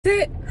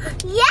It?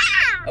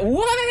 Yeah!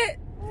 What?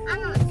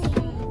 I'm not seeing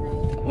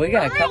anybody. We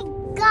got a couple.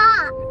 Oh my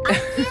god! I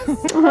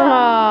just...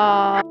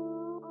 Aww.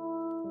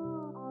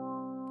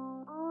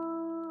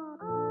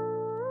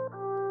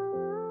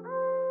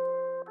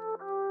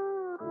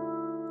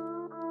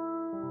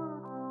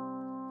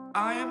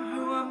 I am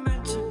who I'm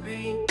meant to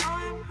be.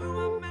 I am who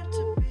I'm meant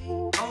to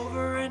be.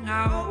 Over and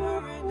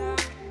out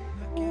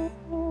again.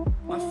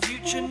 My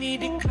future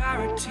needed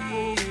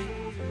clarity,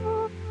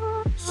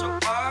 so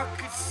I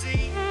could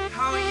see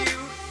how you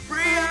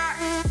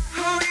react,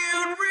 how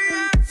you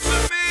react to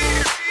me.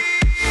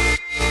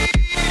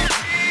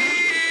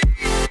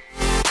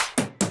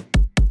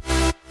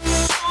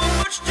 So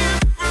much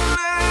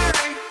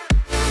differently.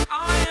 I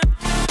am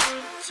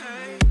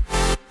different.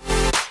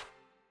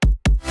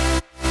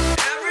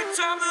 Every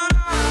time that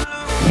I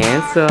look.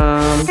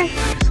 Handsome.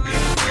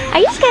 Are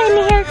you just getting a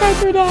haircut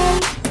today?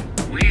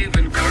 We've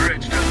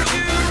encouraged our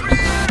neighbors.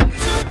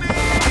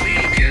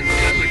 Weak and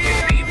delicate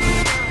people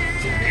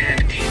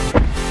can't keep.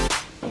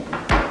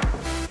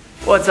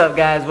 What's up,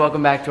 guys?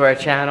 Welcome back to our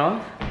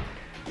channel.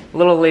 A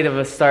little late of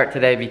a start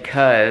today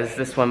because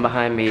this one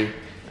behind me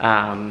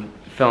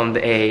filmed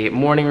a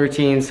morning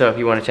routine. So if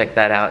you want to check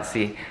that out,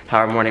 see how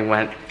our morning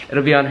went,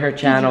 it'll be on her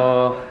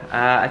channel.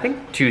 I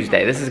think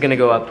Tuesday. This is gonna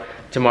go up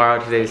tomorrow.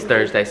 Today's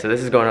Thursday, so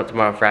this is going up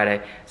tomorrow,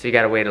 Friday. So you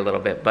gotta wait a little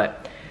bit,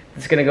 but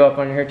it's gonna go up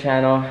on her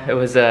channel. It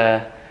was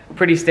a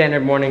pretty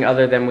standard morning,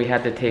 other than we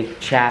had to take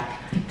Chap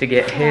to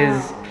get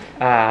his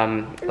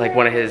like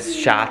one of his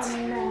shots,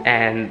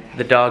 and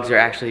the dogs are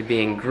actually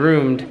being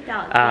groomed in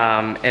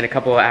a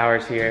couple of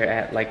hours here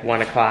at like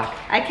 1 o'clock.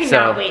 I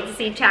cannot wait to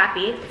see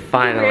Chappie.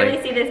 Finally. You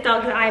really see this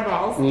dog's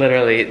eyeballs.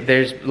 Literally,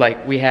 there's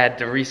like, we had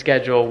to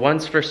reschedule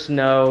once for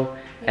snow,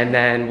 and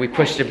then we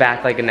pushed it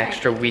back like an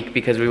extra week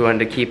because we wanted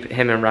to keep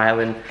him and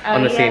Rylan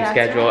on the same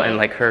schedule, right. And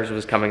like hers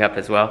was coming up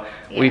as well.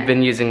 We've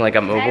been using like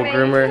a mobile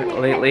groomer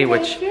lately,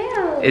 which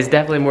is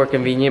definitely more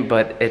convenient,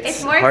 but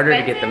it's harder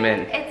to get them in.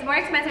 It's more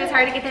expensive, it's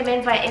hard to get them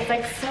in, but it's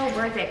like so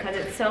worth it because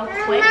it's so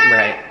quick.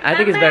 Right. I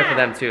think it's better for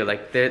them too.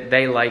 Like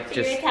they like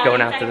just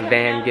going out to the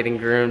van, getting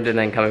groomed, and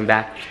then coming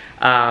back.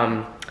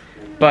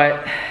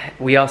 But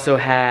we also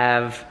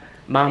have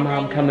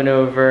Mom coming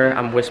over.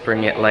 I'm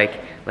whispering it like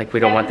we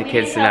don't want the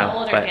kids to know.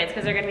 Older But kids,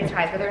 because they're gonna be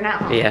surprised, but they're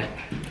not home. yeah.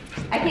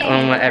 I I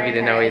don't want Evie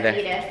to know either.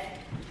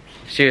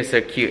 She was so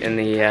cute in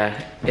the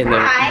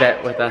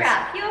vet with us.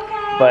 You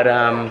okay? But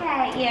Okay.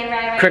 Yeah,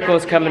 right.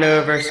 Crickle's coming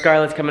over,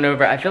 Scarlett's coming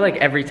over. I feel like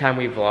every time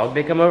we vlog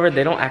they come over.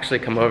 They don't actually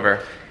come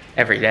over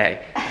every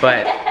day,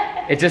 but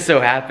it just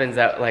so happens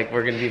that like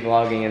we're gonna be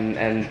vlogging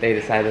and they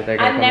decide that they're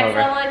gonna come over. I'm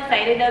next level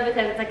excited though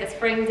because it's like a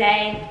spring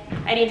day.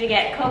 I need to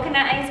get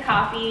coconut iced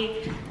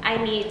coffee. I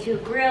need to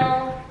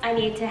grill. I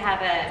need to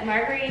have a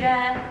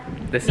margarita.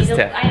 This is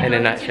Tiff in a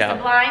nutshell.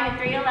 Sublime at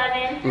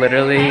 311.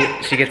 Literally,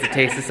 she gets a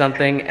taste of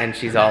something and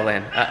she's all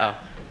in. Uh-oh.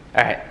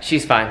 All right,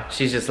 she's fine.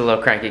 She's just a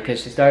little cranky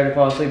because she started to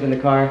fall asleep in the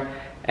car,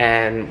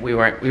 and we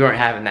weren't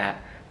having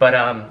that. But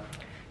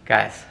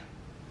guys,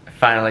 I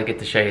finally get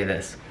to show you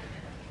this.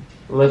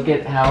 Look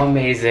at how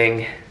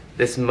amazing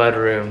this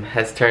mudroom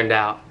has turned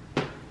out.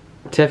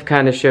 Tiff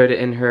kind of showed it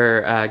in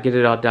her get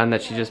it all done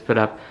that she just put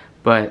up,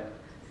 but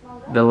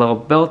the little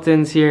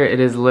built-ins here, it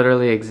is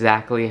literally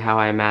exactly how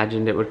I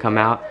imagined it would come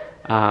out.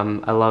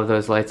 I love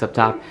those lights up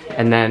top.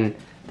 And then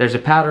there's a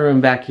powder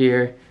room back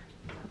here.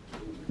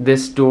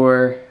 This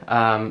door,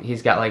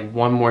 he's got like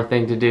one more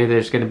thing to do.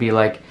 There's gonna be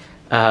like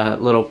a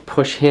little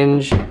push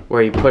hinge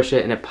where you push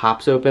it and it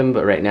pops open,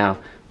 but right now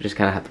we just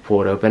kind of have to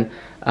pull it open.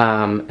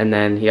 And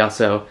then he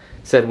also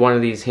said one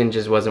of these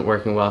hinges wasn't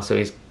working well, so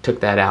he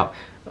took that out.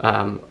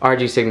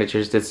 RG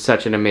Signatures did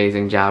such an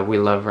amazing job. We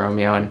love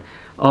Romeo and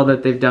all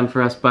that they've done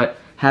for us, but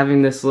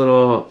having this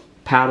little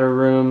powder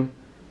room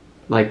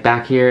like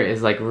back here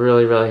is like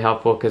really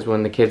helpful, because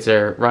when the kids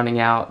are running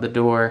out the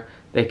door,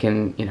 they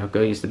can, you know,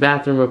 go use the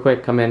bathroom real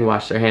quick, come in,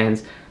 wash their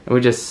hands, and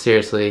we just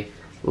seriously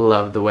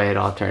love the way it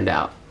all turned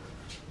out.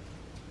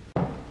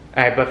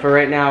 Alright, but for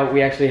right now,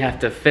 we actually have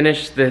to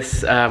finish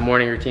this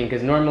morning routine,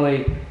 because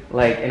normally,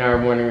 like in our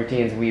morning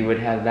routines, we would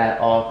have that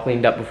all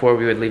cleaned up before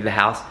we would leave the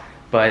house,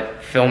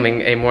 but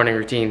filming a morning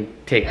routine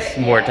takes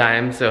more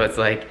time, so it's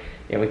like,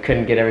 you know, we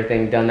couldn't get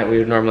everything done that we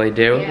would normally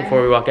do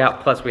before we walk out,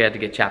 plus we had to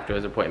get Chap to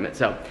his appointment,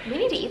 so. We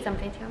need to eat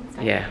something too.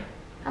 So. Yeah,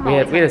 we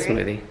had a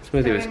smoothie.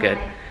 Smoothie was good.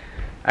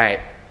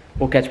 Alright,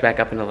 we'll catch back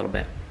up in a little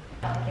bit.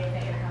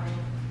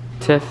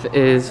 Tiff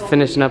is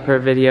finishing up her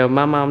video.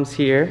 My mom's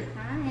here.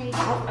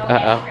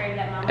 Uh-oh.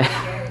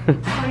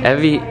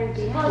 Evie.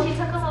 Well, she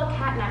took a little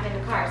cat nap in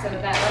the car, so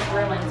that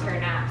ruins her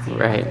nap. So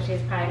right. So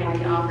she's probably going to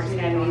be off her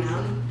schedule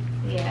now.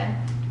 Yeah.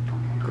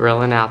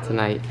 Grilling out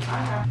tonight.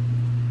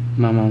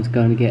 My mom's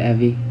going to get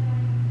Evie.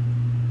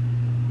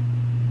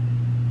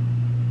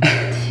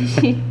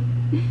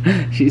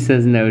 She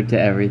says no to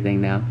everything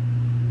now.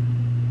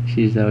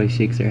 She just always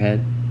shakes her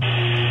head.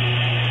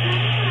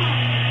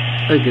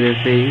 Look at her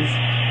face.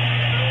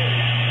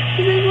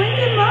 She's like, when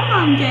did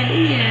Mom get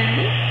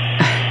here?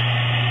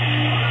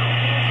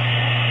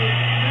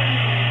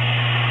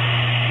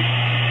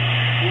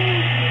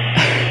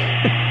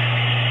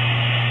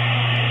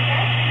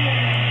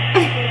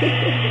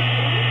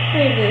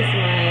 at this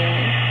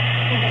smile.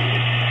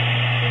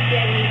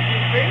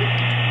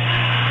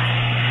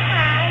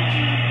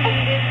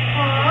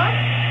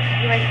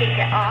 You want to take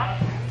it off?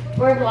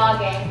 We're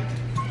vlogging.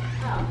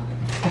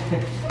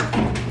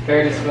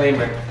 Fair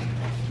disclaimer.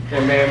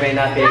 There may or may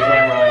not be a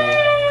camera on you.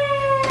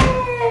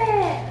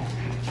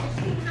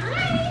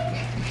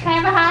 Can I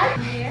have a hug?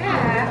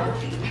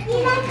 You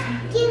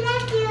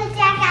like to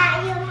check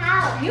out your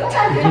house. You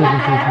got to check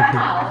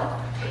out.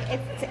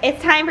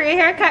 It's time for your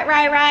haircut,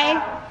 Rai.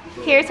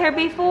 Here's her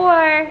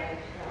before.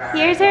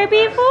 Here's her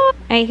before. All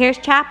right, here's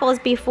Chapel's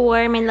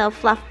before, my little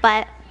fluff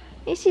butt.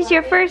 This is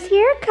your first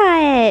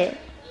haircut.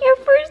 Your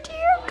first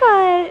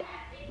haircut.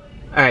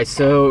 Alright,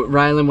 so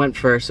Rylan went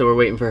first, so we're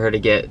waiting for her to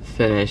get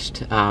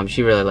finished.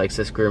 She really likes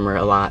this groomer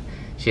a lot.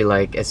 She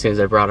like, as soon as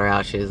I brought her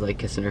out, she was like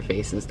kissing her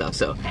face and stuff.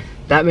 So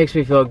that makes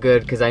me feel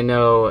good because I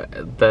know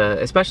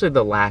especially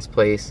the last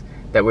place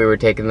that we were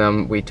taking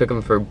them, we took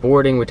them for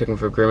boarding, we took them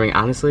for grooming.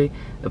 Honestly,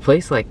 the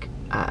place, like,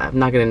 I'm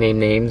not gonna name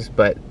names,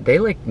 but they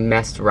like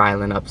messed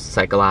Rylan up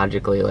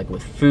psychologically, like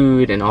with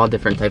food and all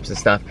different types of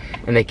stuff.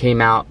 And they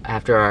came out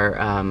after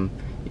our,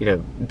 you know,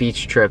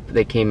 beach trip.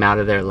 They came out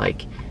of there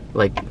like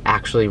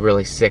actually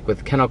really sick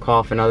with kennel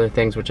cough and other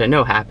things, which I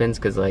know happens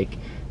because like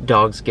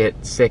dogs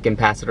get sick and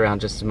pass it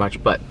around just as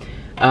much. But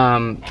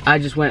I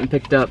just went and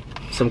picked up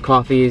some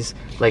coffees,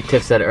 like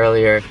Tiff said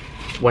earlier.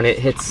 When it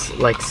hits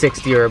like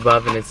 60 or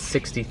above, and it's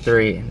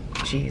 63, and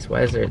geez,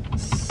 why is there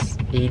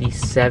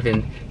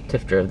 87?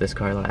 Tiff drove this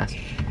car last.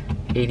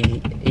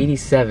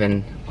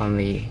 87 on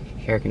the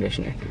air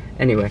conditioner.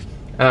 Anyway,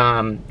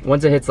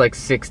 once it hits like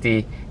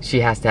 60,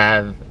 she has to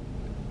have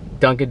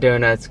Dunkin'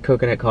 Donuts,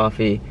 coconut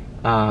coffee.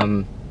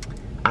 I'm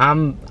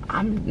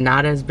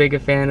not as big a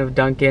fan of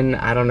Dunkin'.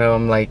 I don't know,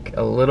 I'm like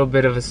a little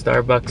bit of a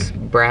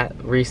Starbucks brat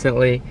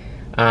recently.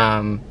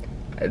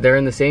 They're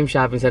in the same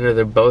shopping center,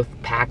 they're both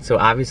packed, so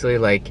obviously,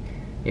 like,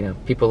 you know,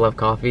 people love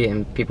coffee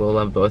and people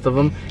love both of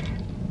them.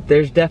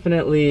 There's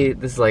definitely,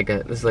 this is like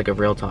a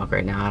real talk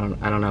right now.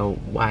 I don't know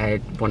why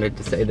I wanted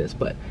to say this,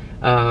 but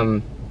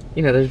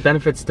you know, there's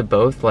benefits to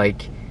both.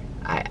 Like,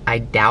 I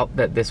doubt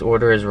that this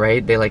order is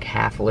right. They like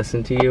half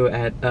listen to you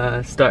at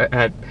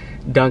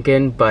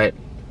Dunkin', but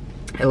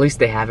at least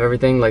they have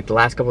everything. Like the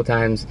last couple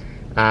times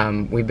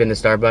we've been to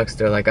Starbucks,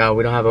 they're like, oh,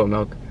 we don't have oat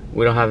milk,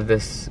 we don't have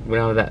this, we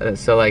don't have that.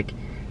 So like,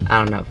 I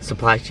don't know,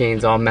 supply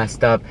chain's all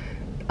messed up.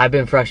 I've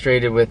been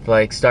frustrated with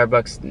like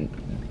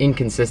Starbucks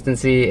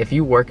inconsistency. If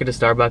you work at a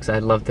Starbucks,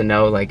 I'd love to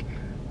know, like,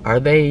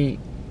 are they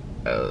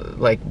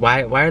like,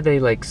 why are they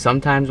like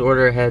sometimes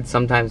order ahead,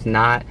 sometimes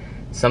not?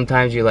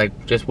 Sometimes you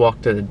like just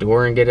walk to the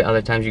door and get it,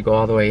 other times you go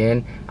all the way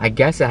in. I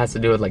guess it has to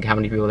do with like how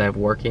many people they have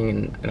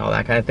working and all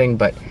that kind of thing,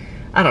 but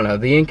I don't know,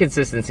 the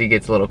inconsistency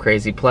gets a little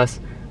crazy. Plus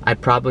I'd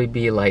probably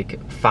be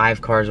like 5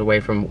 cars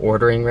away from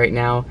ordering right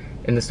now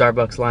in the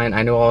Starbucks line.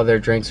 I know all their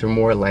drinks are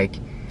more like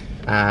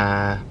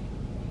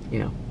you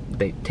know,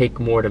 they take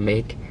more to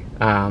make.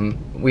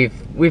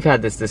 We've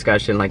had this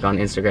discussion like on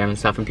Instagram and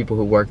stuff, and people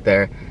who work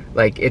there,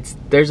 like,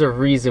 there's a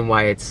reason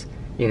why it's,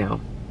 you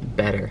know,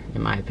 better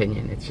in my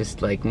opinion. It's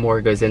just like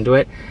more goes into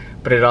it.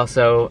 But it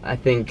also, I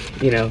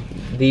think, you know,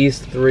 these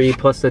 3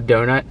 plus the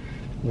donut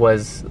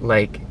was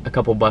like a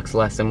couple bucks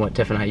less than what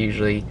Tiff and I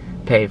usually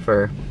pay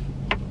for,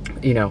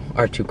 you know,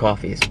 our 2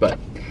 coffees. But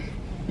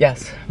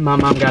yes, my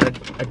mom got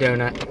a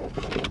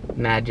donut.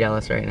 Mad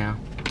jealous right now,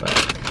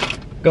 but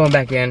going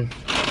back in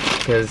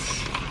because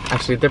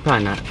actually they're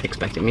probably not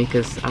expecting me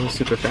because I'm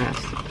super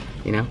fast,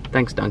 you know.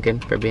 Thanks Dunkin'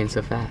 for being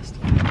so fast.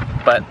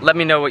 But let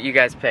me know what you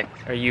guys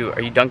picked. Are you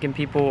Dunkin'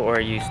 people, or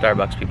are you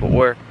Starbucks people,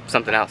 or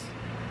something else?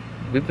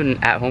 We've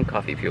been at home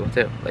coffee people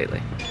too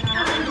lately.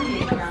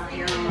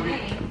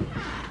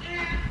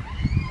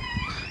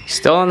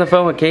 Still on the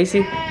phone with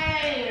Casey?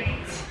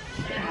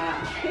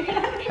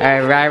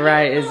 Alright,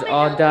 Rai is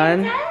all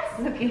done.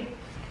 Let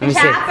me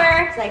see.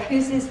 It's like,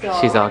 who's this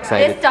dog? She's all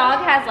excited. This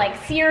dog has like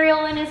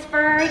cereal in his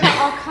fur. He's got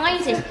all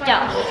kinds of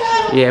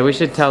stuff. Yeah, we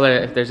should tell her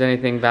if there's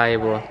anything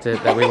valuable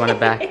that we want to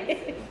back.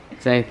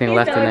 Is there anything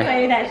left in there?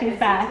 Excited that she's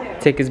back.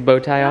 Take his bow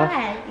tie off?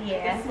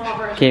 Yeah.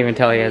 Can't even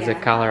tell he has a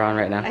collar on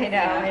right now. I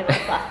know, it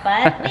looks off,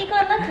 but what are you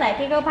gonna look like?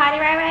 You go potty,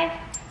 Rai?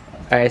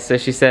 Alright, so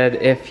she said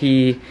if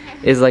he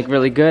is like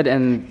really good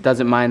and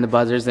doesn't mind the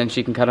buzzers, then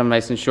she can cut him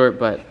nice and short,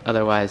 but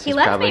otherwise He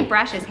lets me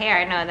brush his hair.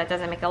 I know that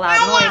doesn't make a loud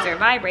noise or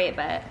vibrate,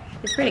 but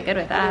he's pretty good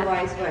with that.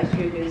 Otherwise, what,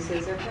 should we do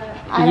scissor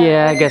cut?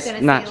 Yeah, I guess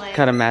not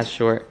cut him as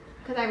short.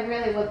 Because I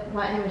really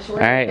want him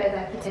short. Alright,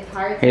 because it's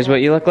hard. here's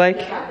what you look like.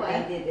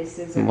 I did this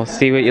scissor And we'll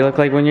see what you look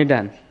like when you're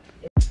done.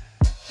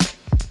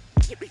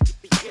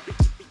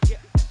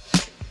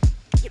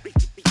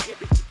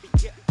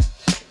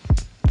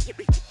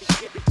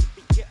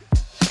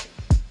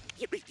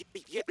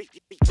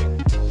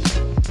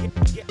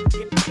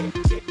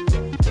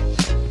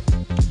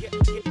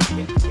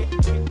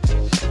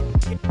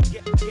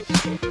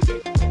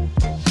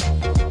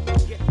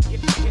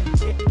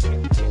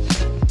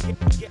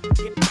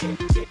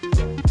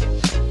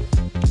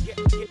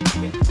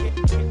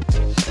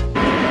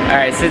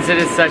 Alright, since it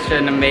is such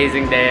an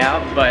amazing day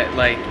out, but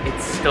like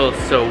it's still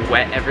so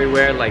wet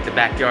everywhere, like the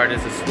backyard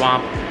is a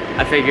swamp,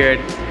 I figured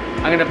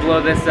I'm gonna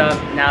blow this up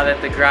now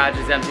that the garage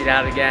is emptied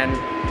out again.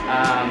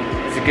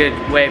 It's a good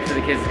way for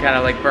the kids to kind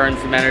of like burn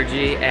some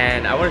energy,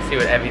 and I want to see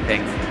what Evie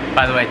thinks.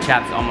 By the way,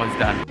 Chap's almost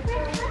done.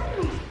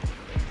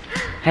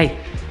 Hey,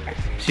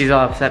 she's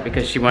all upset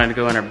because she wanted to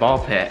go in her ball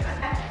pit.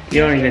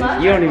 You don't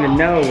even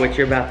know what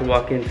you're about to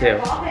walk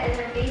into. Ball pit is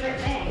her favorite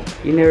thing.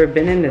 You've never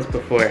been in this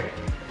before.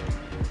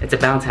 It's a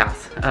bounce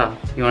house. Oh,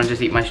 you want to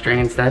just eat my string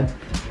instead?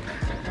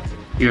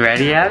 You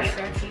ready, Abs?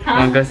 You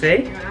want to go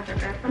see?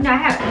 No, I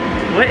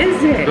haven't. What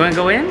is it? You want to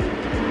go in?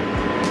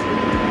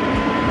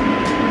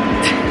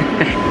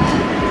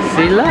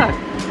 See, look.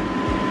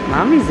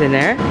 Mommy's in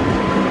there.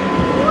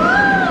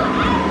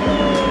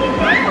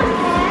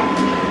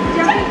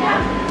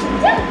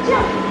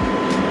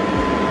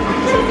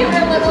 She's doing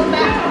a little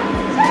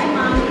bounce. Sorry,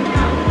 Mommy, no.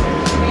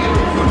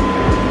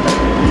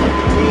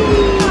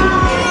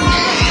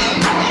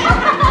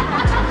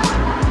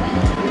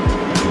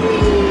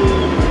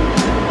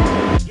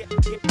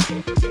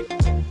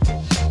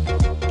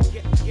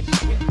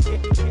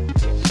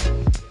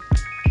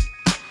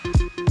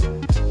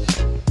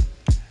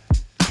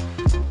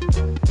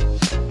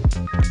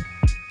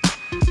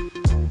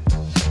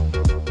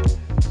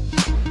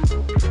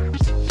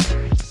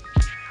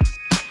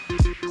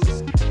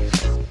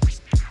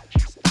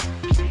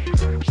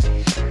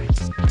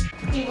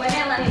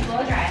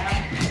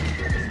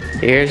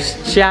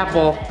 Here's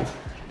Chapel.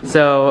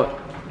 So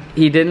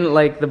he didn't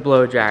like the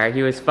blow dryer.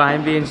 He was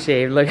fine being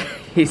shaved. Look,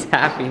 he's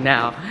happy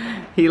now.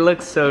 He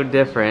looks so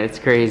different. It's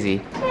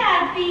crazy.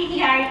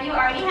 Yeah, you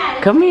already had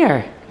it. Come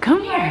here.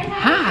 Come here.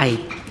 Hi.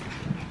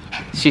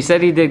 She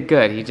said he did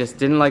good. He just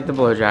didn't like the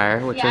blow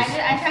dryer, which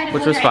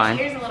was fine.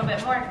 Ears a little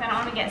bit more because I don't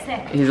want to get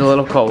sick. He's a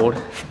little cold,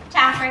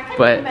 Chaffer,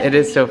 but it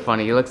is so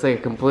funny. He looks like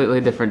a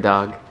completely different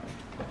dog.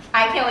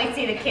 I can't wait to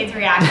see the kids'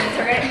 reactions.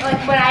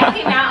 Like when I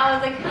came out, I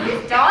was like,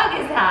 whose dog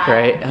is that?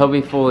 Right? He'll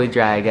be fully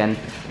dry again.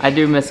 I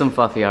do miss him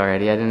fluffy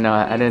already. I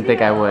didn't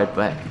think I would,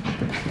 but.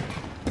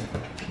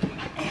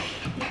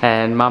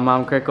 And my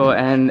mom, Crickle,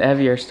 and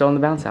Evie are still in the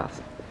bounce house.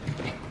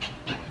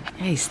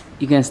 Hey,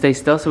 you gonna stay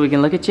still so we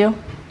can look at you?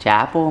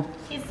 Chapel.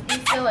 He's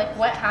still like,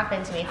 what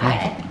happened to me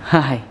today?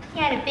 Hi. He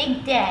had a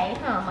big day.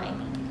 Oh my,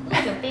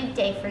 it was a big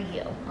day for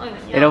you.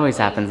 It always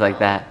happens like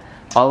that.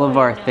 All of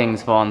our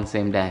things fall on the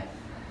same day.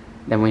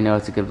 Then we know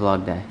it's a good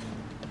vlog day.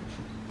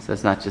 So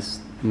it's not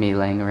just me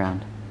laying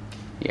around.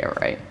 Yeah,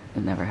 right.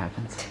 It never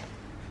happens.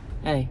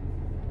 Hey,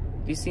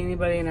 do you see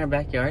anybody in our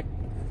backyard?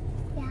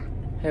 Yeah.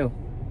 Who?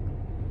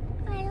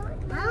 I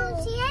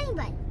don't see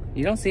anybody.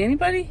 You don't see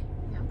anybody?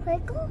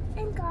 Crickle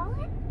and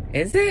Garlic?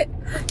 Is it?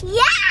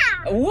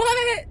 Yeah!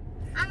 What?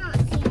 I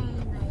don't see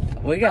anybody.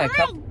 We got a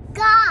couple. Oh my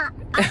god!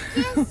 I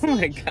just Oh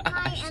my see gosh.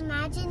 my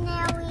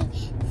imaginary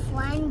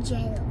friend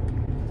Jill.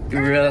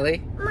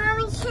 Really?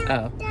 Mommy, can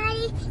Oh.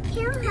 Daddy,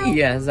 can help?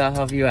 Yes, I'll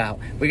help you out.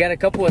 We got a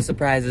couple of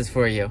surprises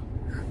for you.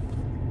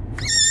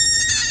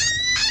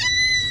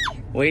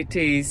 Wait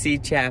till you see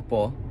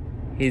Chapel.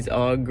 He's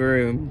all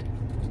groomed.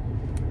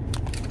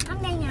 I'm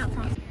getting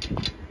outside.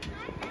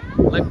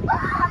 Look,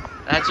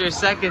 that's your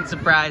second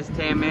surprise,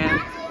 Tam Man.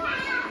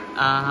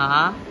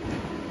 Uh-huh.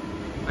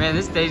 Man,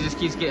 this day just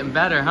keeps getting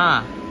better,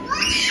 huh?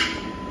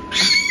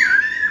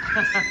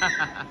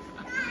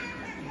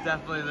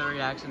 Definitely the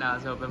reaction I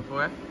was hoping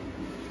for.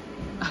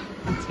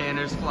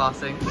 Tanner's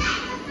flossing.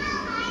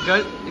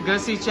 Go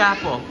see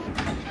Chapel.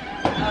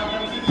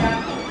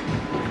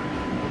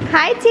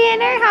 Hi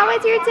Tanner, how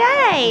was your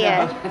day?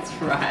 No, that's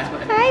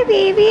Riley. Hi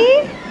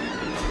baby.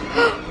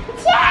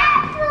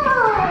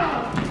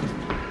 Chapel!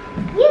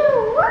 You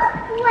look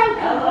like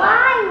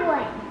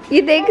Rylan.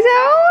 You think so?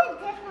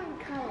 Different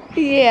color.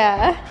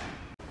 Yeah.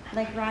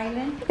 Like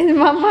Rylan? Is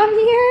Mom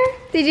here?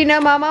 Did you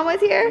know Mama was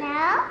here? No?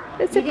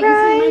 A You didn't see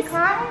surprise. my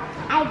car?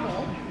 I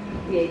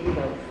did. Yeah, you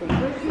don't think.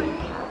 Where's my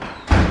coat?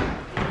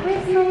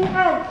 Where's my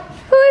coat?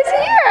 Who's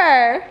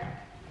here?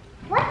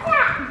 What's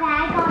that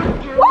bag on the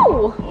counter?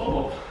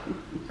 Whoa.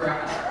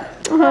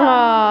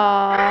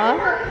 Aww.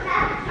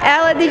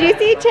 Ella, did you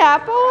see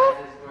Chapel?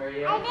 I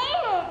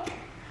did.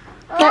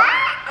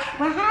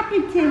 What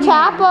happened to him?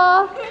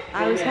 Chapel. I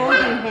was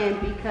holding him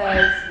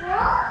because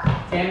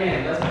Tam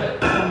Man, let's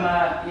put some,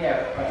 yeah,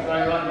 you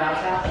wanna go in the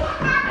bounce house?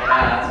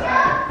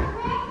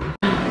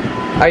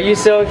 And, Are you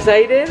so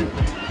excited?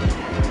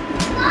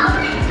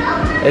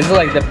 This is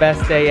like the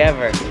best day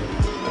ever.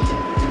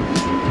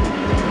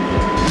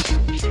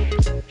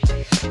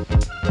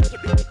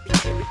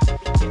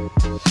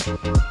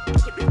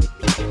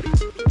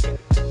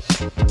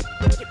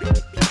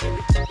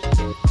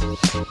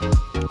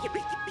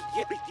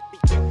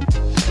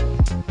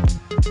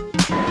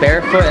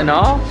 Barefoot and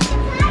all?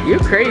 You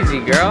crazy,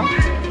 girl.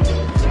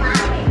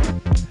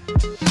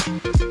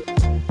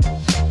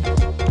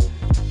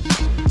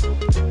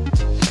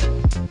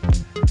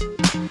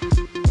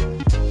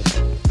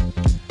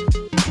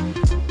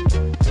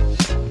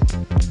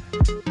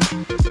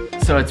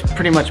 So it's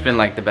pretty much been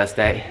like the best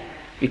day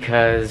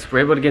because we're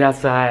able to get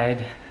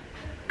outside,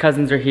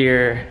 cousins are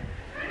here,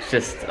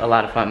 just a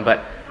lot of fun.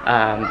 But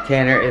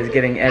Tanner is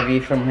getting Evie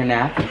from her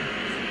nap.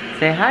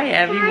 Say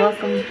hi, Evie.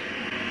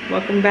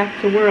 Welcome back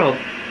to world.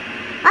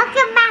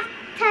 Welcome back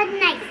to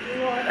nice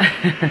world.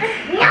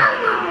 No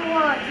more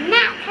world.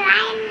 Not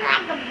crying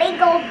like a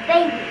big old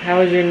baby. How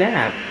was your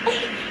nap?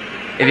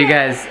 If you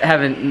guys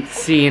haven't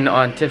seen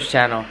on Tiff's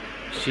channel,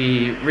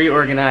 she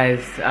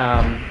reorganized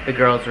the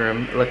girls'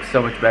 room. It looks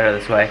so much better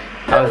this way.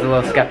 I was a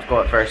little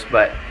skeptical at first,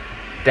 but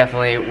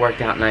definitely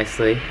worked out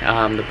nicely.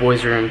 The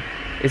boys' room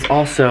is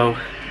also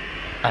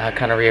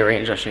kind of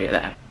rearranged. I'll show you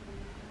that.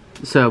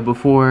 So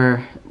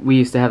before, we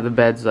used to have the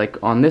beds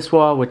like on this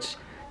wall, which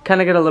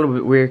kind of got a little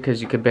bit weird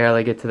because you could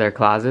barely get to their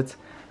closets.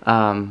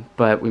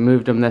 But we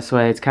moved them this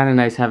way. It's kind of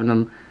nice having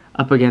them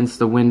up against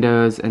the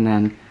windows and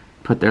then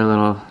put their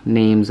little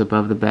names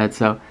above the bed.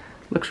 So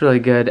looks really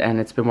good, and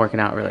it's been working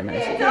out really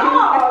nice.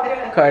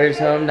 Carter's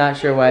home. Not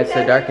sure why it's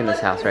so dark in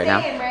this house right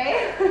now.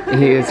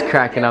 He is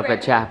cracking up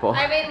at chapel.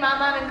 I made Mom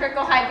and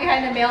Crickle hide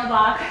behind the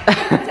mailbox.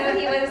 So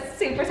he was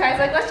super surprised.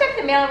 Like, let's check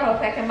the mail real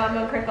quick, and Mom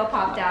and Crickle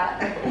popped out.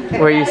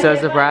 Were you so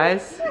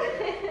surprised?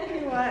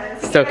 He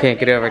was. Still can't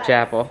get over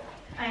chapel.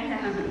 I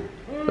know.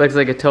 Looks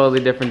like a totally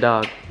different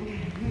dog.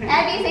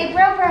 Abby, say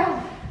bro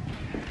bro.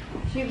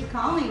 She was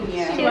calling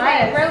you. She was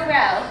like bro bro.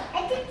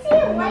 I did see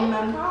a white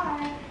car.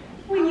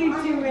 When you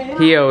do it.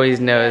 He always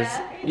knows.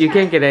 You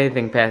can't get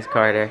anything past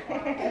Carter. Are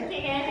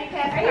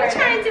you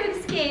trying to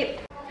escape?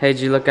 Hey,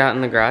 did you look out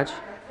in the garage?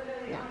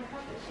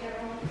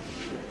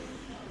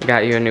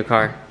 Got you a new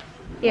car.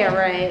 Yeah,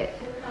 right.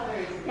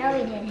 No, we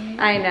didn't.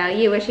 I know.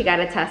 You wish you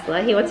got a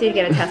Tesla. He wants you to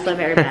get a Tesla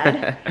very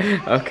bad.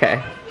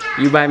 Okay.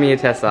 You buy me a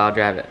Tesla, I'll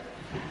drive it.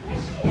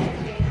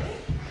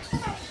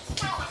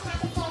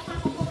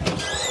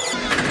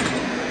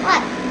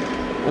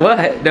 What?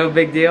 What? No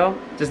big deal?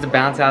 Just a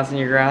bounce house in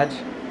your garage?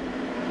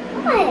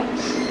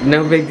 What?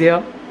 No big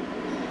deal?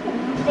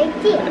 Big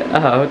deal.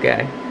 Oh,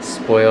 okay.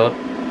 Spoiled.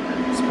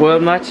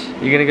 Spoiled much?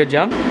 You gonna go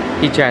jump?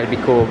 He tried to be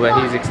cool,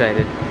 but he's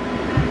excited.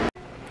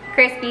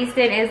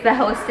 Cbeaston is the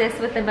hostess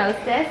with the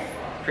mostest.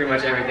 Pretty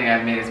much everything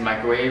I've made is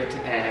microwaved,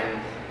 and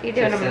You're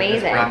doing just,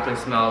 amazing. This broccoli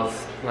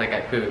smells like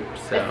I pooped,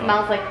 so. It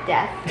smells like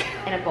death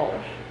in a bowl.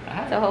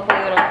 So hopefully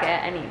we don't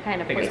get any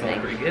kind of I think it smells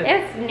poisoning. pretty good.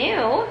 It's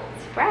new.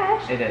 It's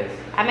fresh. It is.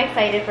 I'm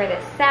excited for the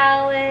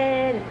salad,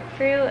 and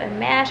fruit, and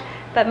mash.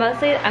 But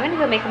mostly, I'm gonna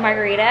go make a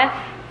margarita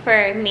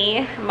for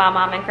me, Mom,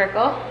 and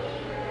Crickle.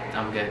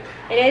 I'm good.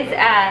 It is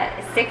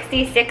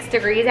 66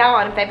 degrees out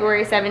on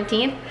February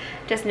 17th.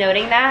 Just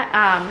noting that.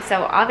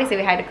 So obviously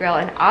we had to grill,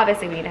 and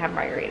obviously we need to have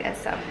margaritas.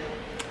 So I'm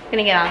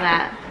gonna get on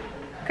that.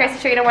 Chris, you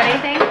sure you don't want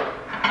anything?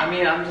 I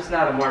mean, I'm just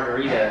not a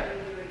margarita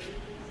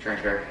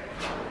drinker,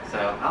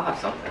 so I'll have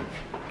something.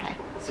 Okay.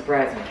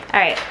 Surprise me. All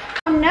right.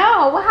 Oh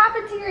no! What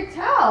happened to your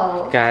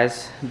toe?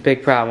 Guys,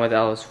 big problem with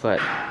Ella's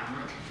foot.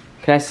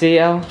 Can I see,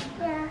 Elle?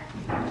 Yeah.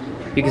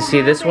 You can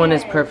see this one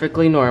is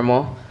perfectly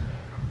normal,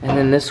 and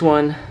then this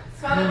one,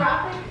 Smell the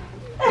broccoli?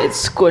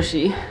 it's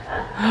squishy.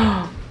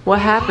 What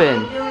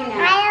happened?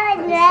 I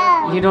don't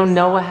know. You don't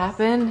know what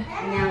happened?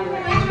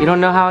 You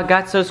don't know how it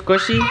got so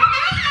squishy?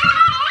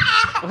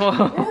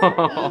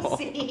 Whoa.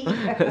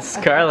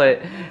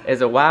 Scarlett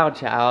is a wild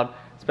child,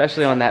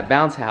 especially on that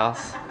bounce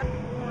house.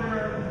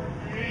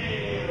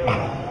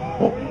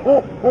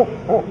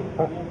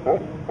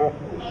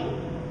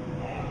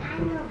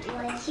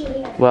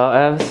 Well,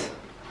 Evs,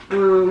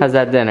 how's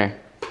that dinner?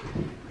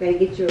 Gotta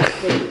get you a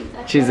plate.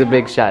 She's a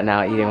big shot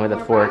now, eating with a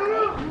fork.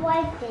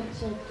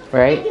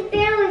 Right?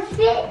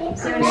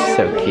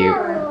 So cute.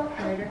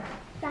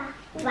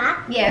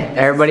 Yeah.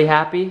 Everybody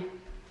happy?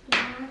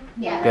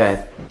 Yeah.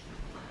 Good.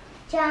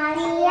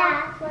 Johnny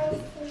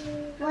Apples.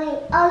 Wait,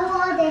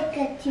 all the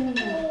cartoon.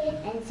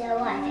 And so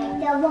I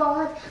thank the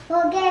Lord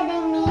for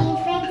giving me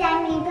things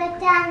I need put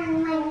down in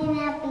my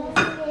happy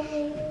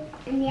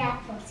in the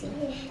apple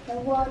seed. The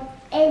world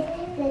is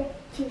the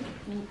to be.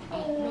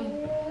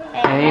 Amen.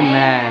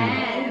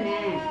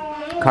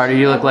 Amen. Carter,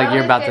 you look like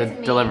you're about to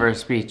deliver a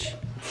speech.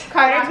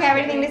 Carter, do you have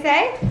anything to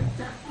say?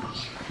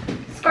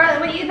 Scarlett,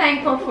 what are you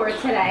thankful for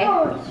today?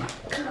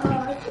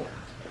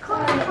 For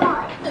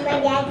my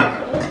dad.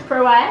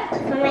 For what?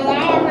 For my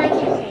dad and my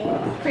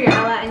cousin. For your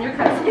Ella and your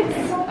cousins.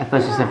 I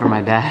thought she said for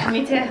my dad.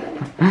 Me too.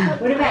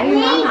 What about your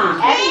mama?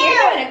 Abby,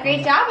 you're doing a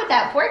great job with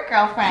that pork, I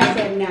girlfriend.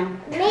 said no.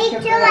 Me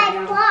too,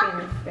 like what?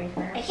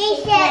 She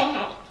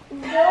said,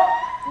 no,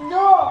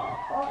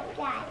 oh,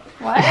 Dad.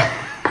 What?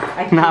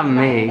 Not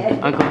me,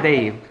 Uncle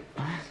Dave.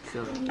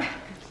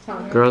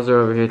 Girls are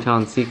over here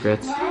telling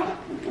secrets.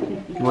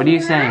 What are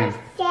you saying?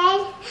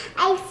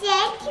 I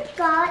said to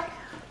God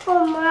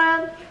for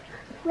Mom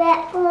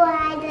that we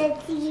had a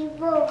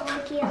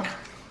sleepover here.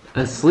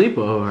 A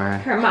sleepover?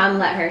 Her mom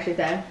let her, she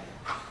said.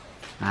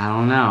 I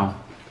don't know.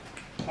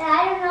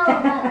 I don't know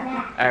about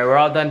that. Alright, we're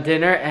all done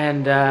dinner,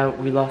 and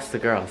we lost the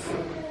girls.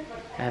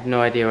 I have no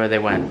idea where they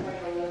went.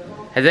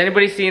 Has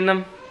anybody seen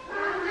them?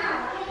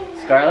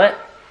 Scarlett?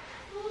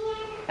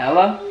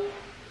 Ella?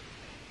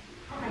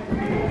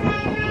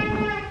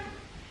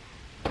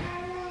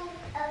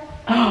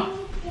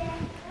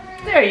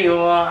 There you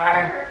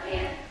are.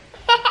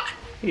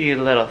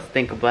 You little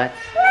stinkabutts.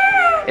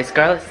 Is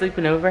Scarlett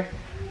sleeping over?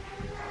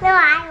 No,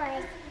 I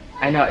was.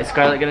 I know. Is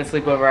Scarlett gonna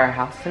sleep over our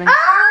house tonight?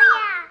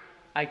 Oh,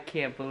 I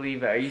can't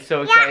believe it. Are you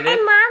so yeah. excited? Yeah,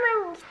 and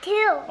Mama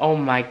too. Oh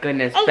my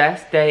goodness.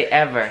 Best day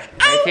ever.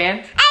 Right, Jan?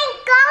 And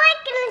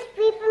Scarlett's gonna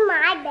sleep in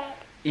my bed.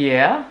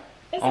 Yeah?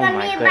 It's Oh gonna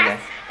my be a goodness.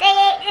 best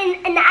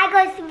day, and I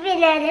go sleep in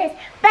this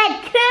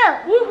bed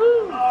too.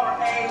 Woohoo!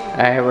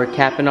 Alright, we're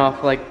capping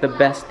off like the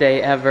best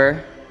day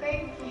ever.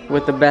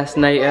 With the best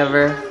night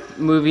ever.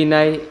 Movie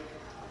night.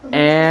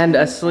 And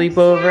a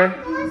sleepover.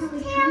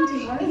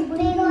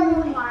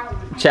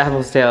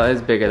 Chapel's tail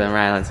is bigger than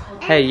Ryland's.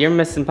 Hey, you're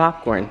missing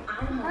popcorn.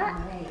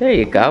 There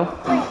you go.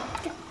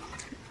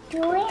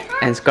 Do we have?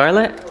 And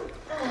Scarlett?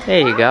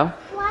 There you go.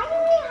 Why do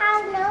we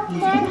have no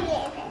candy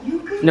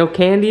in it? No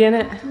candy in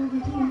it?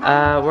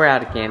 We're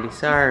out of candy.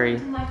 Sorry.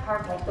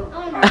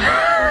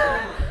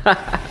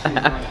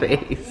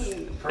 Face.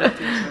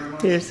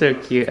 You're so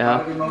cute,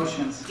 Al.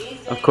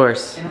 Of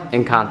course,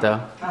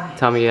 Encanto.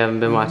 Tell me you haven't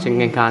been watching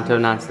Encanto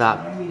nonstop.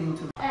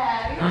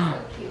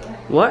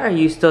 What are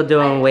you still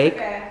doing, Wake?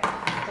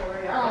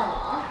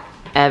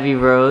 Abby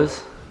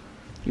Rose.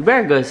 You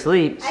better go to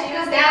sleep. She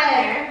was down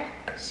there.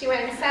 She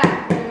went and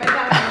sat. We went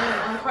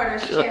down on the corner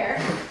chair.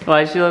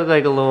 Why does she look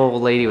like a little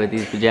old lady with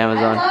these pajamas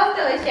I on? love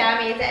those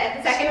jammies.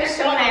 The second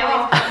show, I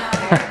always put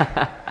them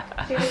on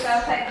her. She was so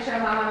excited to show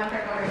Mama went to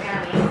order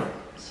jammies.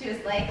 She was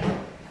like,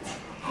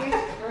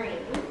 "Here's free."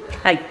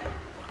 Hi.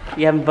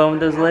 You having fun with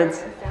those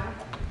lids?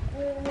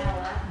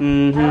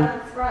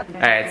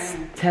 Alright, it's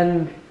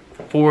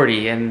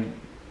 10:40 and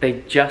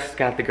they just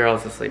got the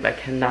girls to sleep. I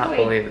cannot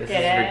believe this. This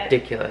is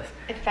ridiculous.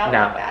 It felt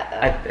No, like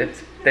that though.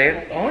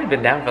 they've only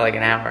been down for like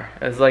an hour.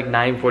 It was like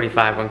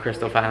 9:45 when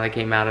Crystal finally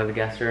came out of the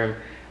guest room.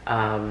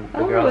 The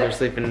girls are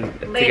sleeping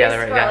together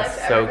right now.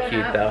 It's so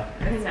cute though.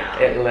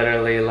 It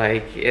literally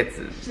it's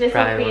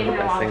probably one of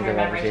the best things I've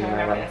ever seen in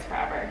my life.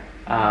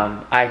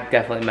 I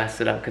definitely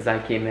messed it up because I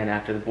came in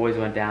after the boys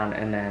went down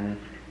and then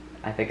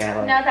I think I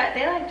No, that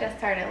they just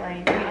started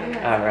laying down.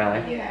 Oh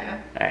really?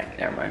 Yeah. Alright,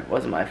 never mind. It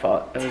wasn't my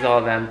fault. It was all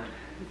of them.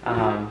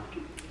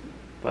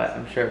 But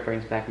I'm sure it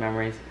brings back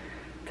memories.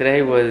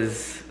 Today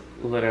was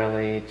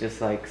literally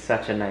just like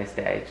such a nice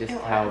day. Just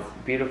how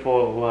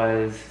beautiful it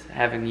was.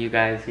 Having you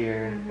guys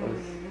here was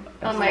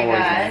Oh my always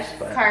gosh. nice,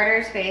 but-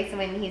 Carter's face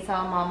when he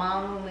saw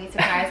Mama when we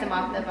surprised him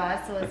off the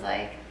bus was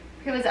like,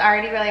 he was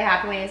already really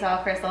happy when he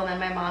saw Crystal,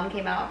 and then my mom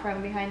came out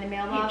from behind the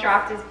mailbox. He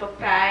dropped his book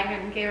bag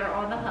and gave her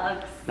all the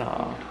hugs.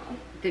 Aw.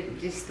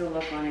 Just the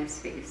look on his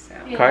face. So.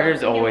 Yeah,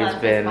 Carter's he always loves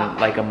his been mama.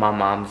 like a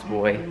mom's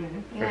boy,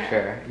 for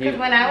sure. Because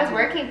when I was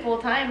working full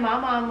time, my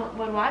mom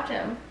would watch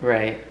him.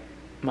 Right.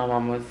 My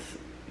mom was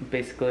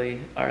basically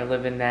our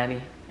living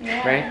nanny,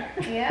 Yeah.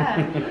 right? Yeah.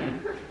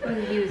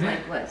 He was like,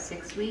 what,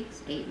 6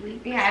 weeks, 8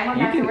 weeks? Yeah, I went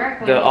You back can, to work.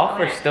 when the he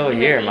offer's went. still He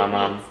was here, 8 my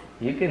mom. weeks.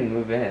 You can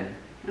move in.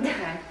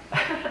 Okay.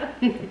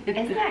 Isn't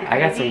that I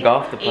got some crazy?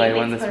 golf to play 8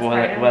 when weeks this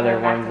postpartum, weather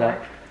going back warms to up.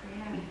 work.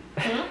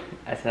 Yeah.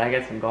 I said I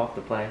got some golf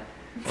to play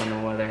when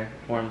the weather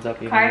warms up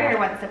even Carter more.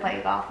 wants to play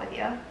golf with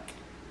you.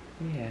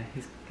 Yeah,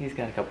 he's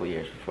got a couple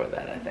years before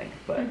that, I think.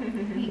 But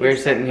we were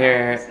sitting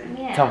here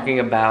Yeah. talking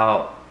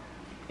about,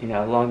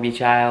 Long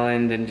Beach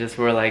Island, and just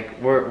we're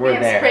We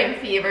have there. spring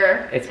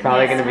fever. It's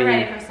probably Yeah, gonna we're be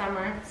ready for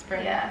summer.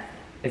 Spring. Yeah.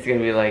 it's gonna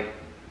be like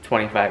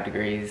 25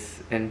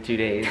 degrees in 2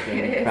 days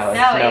and probably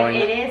No, snowing.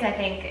 it is. I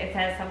think it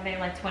says something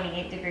like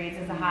 28 degrees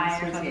is a high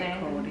or It's gonna get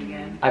something. cold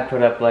again. I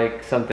put up like something